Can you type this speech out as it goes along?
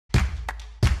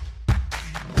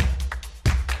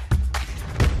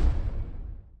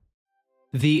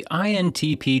The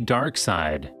INTP Dark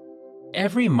Side.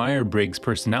 Every Myers-Briggs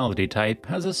personality type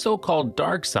has a so-called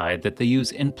dark side that they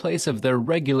use in place of their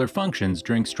regular functions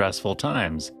during stressful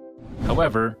times.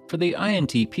 However, for the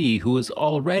INTP, who is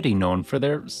already known for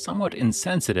their somewhat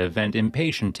insensitive and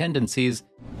impatient tendencies,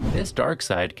 this dark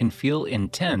side can feel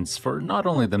intense for not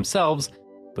only themselves,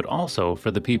 but also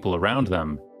for the people around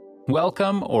them.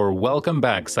 Welcome or welcome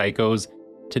back, psychos.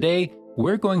 Today,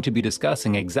 we're going to be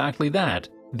discussing exactly that,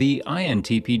 the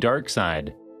INTP Dark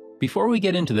Side. Before we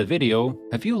get into the video,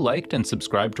 have you liked and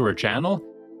subscribed to our channel?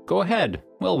 Go ahead,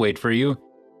 we'll wait for you.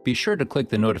 Be sure to click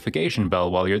the notification bell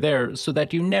while you're there so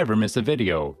that you never miss a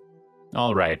video.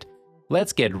 Alright,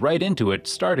 let's get right into it,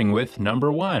 starting with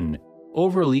number 1,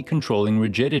 overly controlling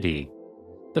rigidity.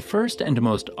 The first and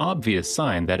most obvious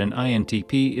sign that an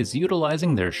INTP is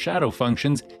utilizing their shadow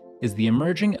functions is the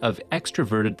emerging of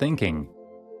extroverted thinking.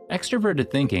 Extroverted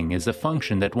thinking is a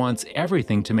function that wants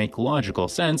everything to make logical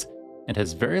sense and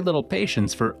has very little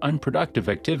patience for unproductive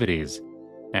activities.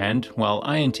 And while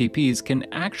INTPs can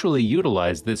actually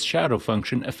utilize this shadow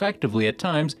function effectively at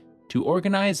times to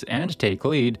organize and take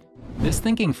lead, this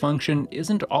thinking function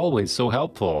isn't always so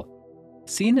helpful.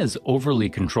 Seen as overly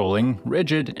controlling,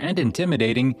 rigid, and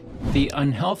intimidating, the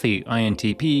unhealthy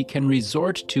INTP can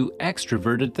resort to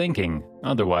extroverted thinking,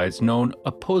 otherwise known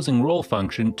opposing role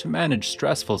function, to manage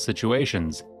stressful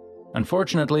situations.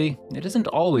 Unfortunately, it isn't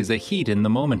always a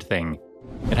heat-in-the-moment thing.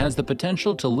 It has the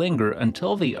potential to linger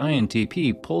until the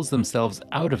INTP pulls themselves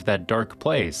out of that dark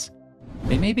place.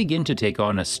 They may begin to take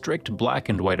on a strict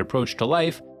black-and-white approach to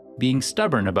life, being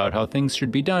stubborn about how things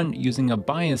should be done using a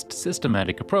biased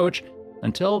systematic approach,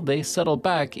 until they settle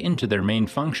back into their main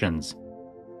functions.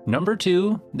 Number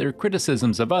 2, their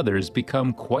criticisms of others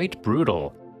become quite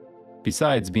brutal.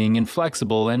 Besides being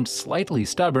inflexible and slightly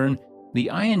stubborn,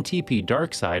 the INTP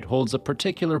dark side holds a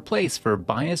particular place for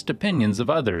biased opinions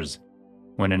of others.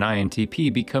 When an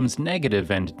INTP becomes negative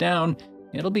and down,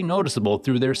 it'll be noticeable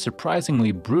through their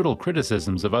surprisingly brutal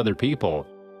criticisms of other people.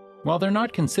 While they're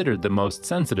not considered the most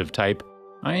sensitive type,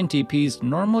 INTPs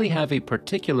normally have a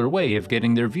particular way of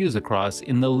getting their views across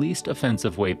in the least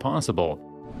offensive way possible.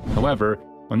 However,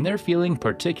 when they're feeling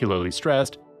particularly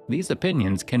stressed, these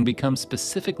opinions can become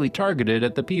specifically targeted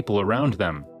at the people around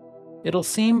them. It'll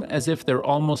seem as if they're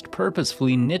almost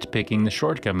purposefully nitpicking the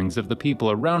shortcomings of the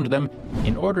people around them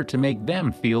in order to make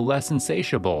them feel less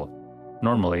insatiable.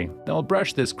 Normally, they'll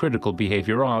brush this critical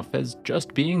behavior off as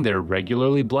just being their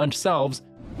regularly blunt selves,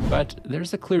 but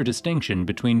there's a clear distinction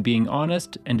between being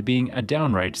honest and being a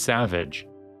downright savage.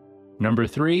 Number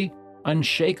 3,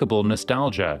 unshakable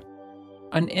nostalgia.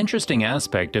 An interesting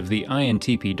aspect of the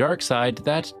INTP dark side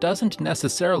that doesn't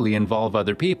necessarily involve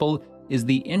other people is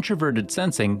the introverted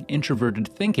sensing, introverted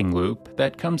thinking loop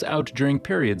that comes out during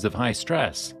periods of high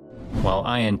stress. While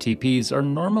INTPs are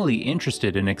normally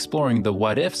interested in exploring the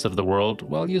what-ifs of the world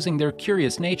while using their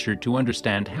curious nature to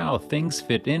understand how things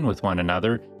fit in with one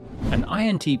another, an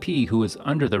INTP who is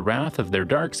under the wrath of their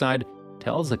dark side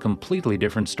tells a completely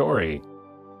different story.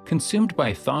 Consumed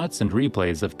by thoughts and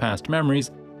replays of past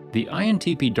memories, the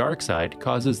INTP dark side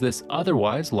causes this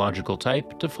otherwise logical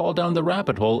type to fall down the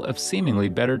rabbit hole of seemingly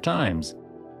better times.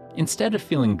 Instead of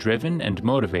feeling driven and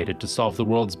motivated to solve the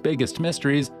world's biggest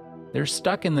mysteries, they're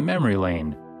stuck in the memory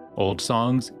lane. Old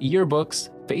songs, yearbooks,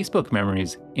 Facebook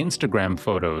memories, Instagram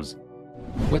photos.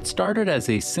 What started as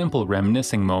a simple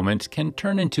reminiscing moment can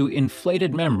turn into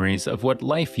inflated memories of what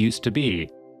life used to be.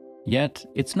 Yet,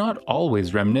 it's not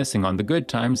always reminiscing on the good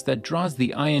times that draws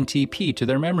the INTP to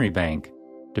their memory bank.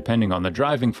 Depending on the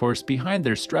driving force behind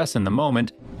their stress in the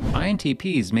moment,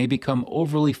 INTPs may become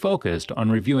overly focused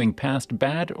on reviewing past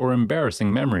bad or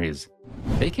embarrassing memories.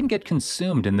 They can get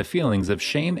consumed in the feelings of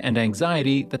shame and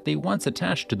anxiety that they once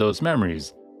attached to those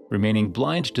memories, remaining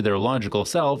blind to their logical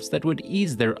selves that would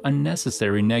ease their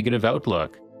unnecessary negative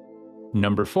outlook.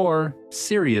 Number 4,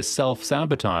 serious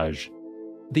self-sabotage.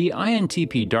 The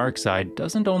INTP dark side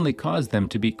doesn't only cause them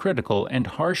to be critical and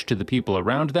harsh to the people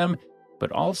around them,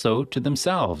 but also to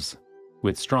themselves.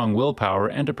 With strong willpower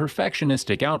and a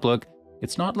perfectionistic outlook,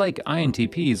 it's not like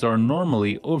INTPs are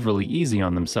normally overly easy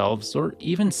on themselves or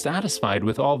even satisfied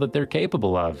with all that they're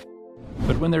capable of.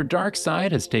 But when their dark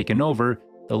side has taken over,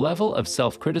 the level of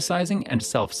self-criticizing and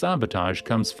self-sabotage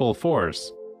comes full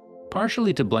force.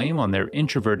 Partially to blame on their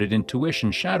introverted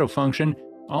intuition shadow function,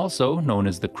 also known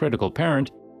as the critical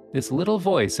parent, this little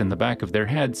voice in the back of their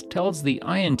heads tells the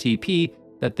INTP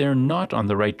that they're not on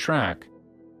the right track.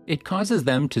 It causes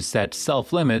them to set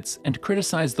self-limits and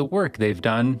criticize the work they've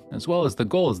done, as well as the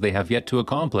goals they have yet to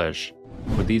accomplish.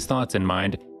 With these thoughts in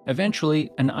mind,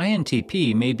 eventually an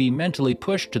INTP may be mentally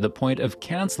pushed to the point of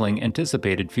canceling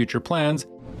anticipated future plans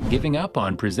giving up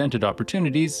on presented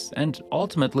opportunities and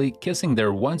ultimately kissing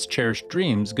their once-cherished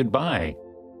dreams goodbye.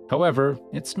 However,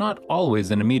 it's not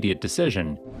always an immediate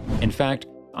decision. In fact,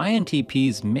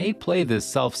 INTPs may play this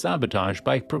self-sabotage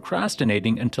by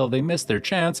procrastinating until they miss their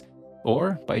chance,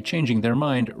 or by changing their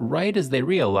mind right as they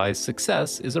realize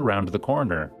success is around the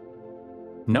corner.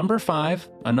 Number 5,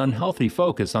 an unhealthy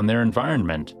focus on their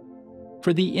environment.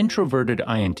 For the introverted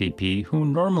INTP, who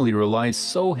normally relies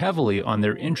so heavily on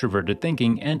their introverted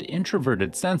thinking and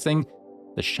introverted sensing,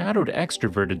 the shadowed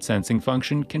extroverted sensing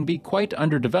function can be quite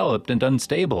underdeveloped and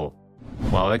unstable.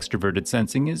 While extroverted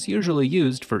sensing is usually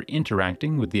used for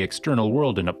interacting with the external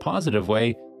world in a positive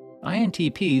way,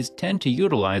 INTPs tend to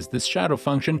utilize this shadow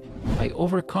function by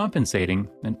overcompensating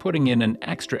and putting in an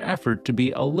extra effort to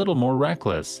be a little more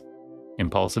reckless.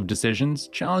 Impulsive decisions,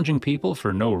 challenging people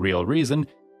for no real reason,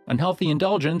 unhealthy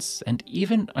indulgence, and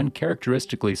even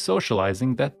uncharacteristically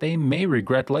socializing that they may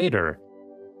regret later.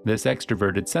 This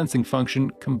extroverted sensing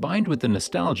function, combined with the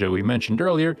nostalgia we mentioned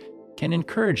earlier, can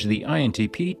encourage the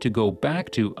INTP to go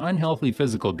back to unhealthy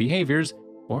physical behaviors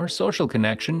or social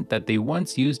connection that they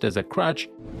once used as a crutch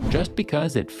just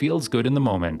because it feels good in the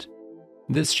moment.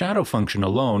 This shadow function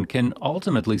alone can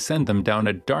ultimately send them down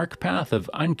a dark path of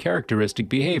uncharacteristic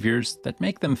behaviors that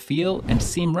make them feel and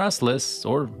seem restless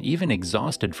or even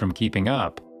exhausted from keeping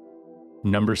up.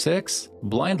 Number 6,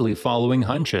 blindly following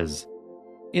hunches.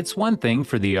 It's one thing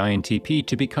for the INTP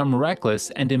to become reckless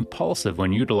and impulsive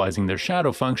when utilizing their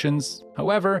shadow functions.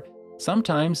 However,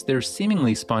 sometimes their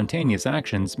seemingly spontaneous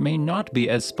actions may not be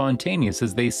as spontaneous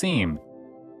as they seem.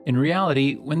 In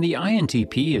reality, when the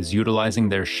INTP is utilizing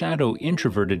their shadow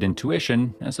introverted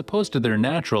intuition as opposed to their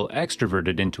natural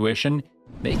extroverted intuition,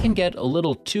 they can get a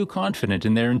little too confident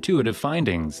in their intuitive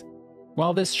findings.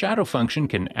 While this shadow function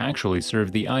can actually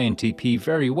serve the INTP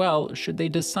very well should they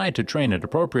decide to train it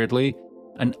appropriately,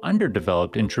 an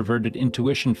underdeveloped introverted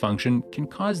intuition function can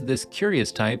cause this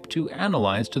curious type to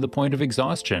analyze to the point of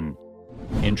exhaustion.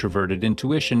 Introverted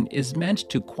intuition is meant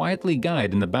to quietly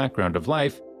guide in the background of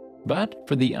life, but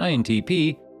for the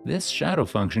INTP, this shadow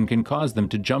function can cause them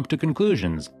to jump to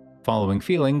conclusions, following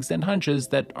feelings and hunches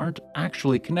that aren't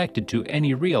actually connected to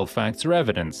any real facts or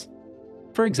evidence.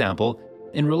 For example,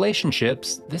 in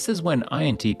relationships, this is when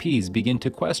INTPs begin to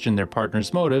question their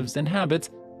partner's motives and habits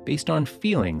based on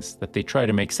feelings that they try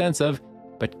to make sense of,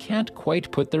 but can't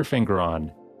quite put their finger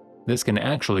on. This can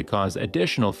actually cause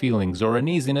additional feelings or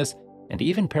uneasiness and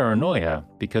even paranoia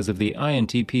because of the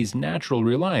INTP's natural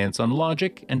reliance on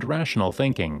logic and rational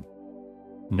thinking.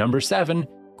 Number 7,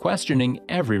 questioning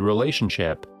every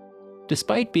relationship.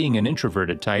 Despite being an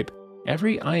introverted type,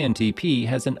 every INTP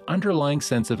has an underlying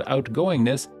sense of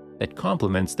outgoingness that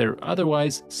complements their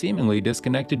otherwise seemingly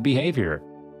disconnected behavior.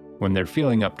 When they're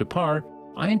feeling up to par,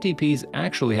 INTPs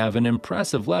actually have an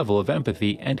impressive level of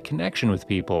empathy and connection with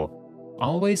people,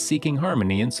 always seeking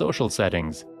harmony in social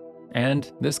settings.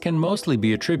 And this can mostly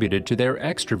be attributed to their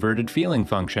extroverted feeling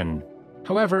function.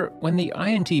 However, when the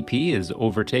INTP is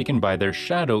overtaken by their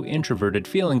shadow introverted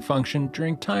feeling function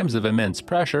during times of immense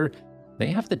pressure, they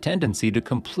have the tendency to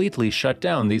completely shut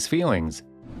down these feelings.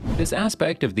 This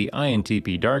aspect of the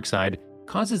INTP dark side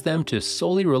causes them to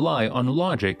solely rely on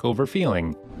logic over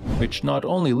feeling, which not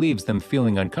only leaves them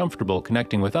feeling uncomfortable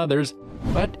connecting with others,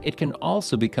 but it can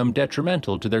also become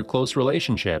detrimental to their close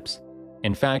relationships.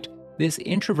 In fact, this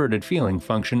introverted feeling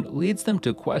function leads them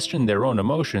to question their own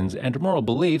emotions and moral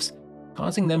beliefs,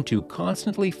 causing them to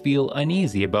constantly feel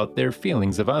uneasy about their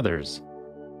feelings of others.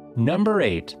 Number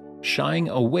 8, shying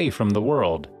away from the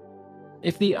world.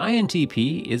 If the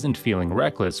INTP isn't feeling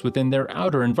reckless within their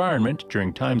outer environment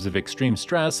during times of extreme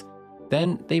stress,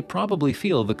 then they probably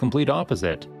feel the complete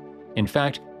opposite. In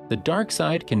fact, the dark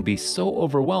side can be so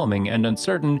overwhelming and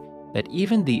uncertain that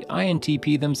even the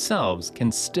INTP themselves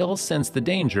can still sense the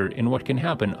danger in what can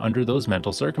happen under those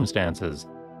mental circumstances.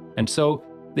 And so,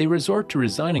 they resort to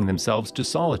resigning themselves to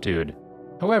solitude.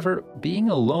 However, being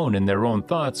alone in their own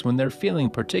thoughts when they're feeling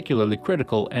particularly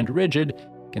critical and rigid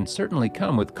can certainly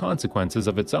come with consequences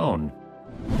of its own.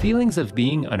 Feelings of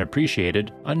being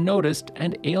unappreciated, unnoticed,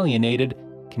 and alienated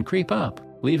can creep up,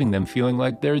 leaving them feeling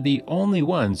like they're the only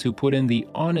ones who put in the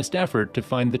honest effort to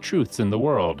find the truths in the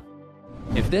world.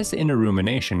 If this inner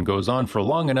rumination goes on for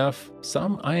long enough,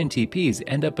 some INTPs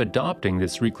end up adopting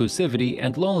this reclusivity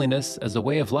and loneliness as a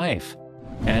way of life.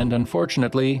 And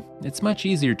unfortunately, it's much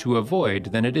easier to avoid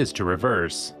than it is to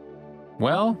reverse.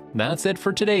 Well, that's it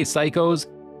for today, psychos.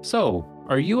 So,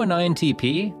 are you an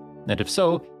INTP? And if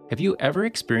so, have you ever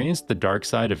experienced the dark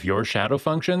side of your shadow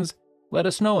functions? Let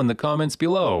us know in the comments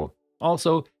below.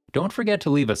 Also, don't forget to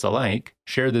leave us a like,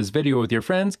 share this video with your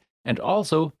friends, And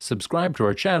also subscribe to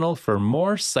our channel for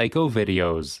more psycho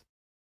videos.